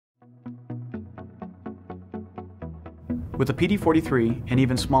With the PD43 and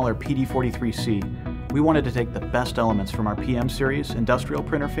even smaller PD43c, we wanted to take the best elements from our PM series industrial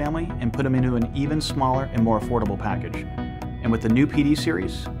printer family and put them into an even smaller and more affordable package. And with the new PD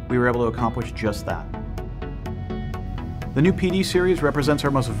series, we were able to accomplish just that. The new PD series represents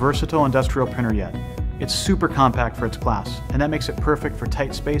our most versatile industrial printer yet. It's super compact for its class, and that makes it perfect for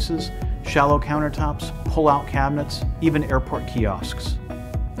tight spaces, shallow countertops, pull-out cabinets, even airport kiosks.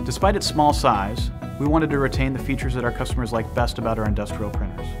 Despite its small size, we wanted to retain the features that our customers like best about our industrial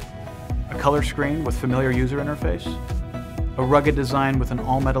printers. A color screen with familiar user interface, a rugged design with an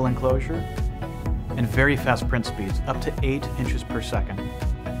all-metal enclosure, and very fast print speeds, up to 8 inches per second.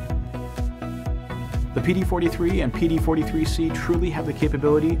 The PD43 and PD43c truly have the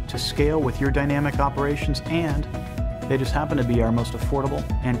capability to scale with your dynamic operations, and they just happen to be our most affordable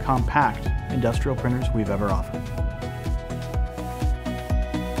and compact industrial printers we've ever offered.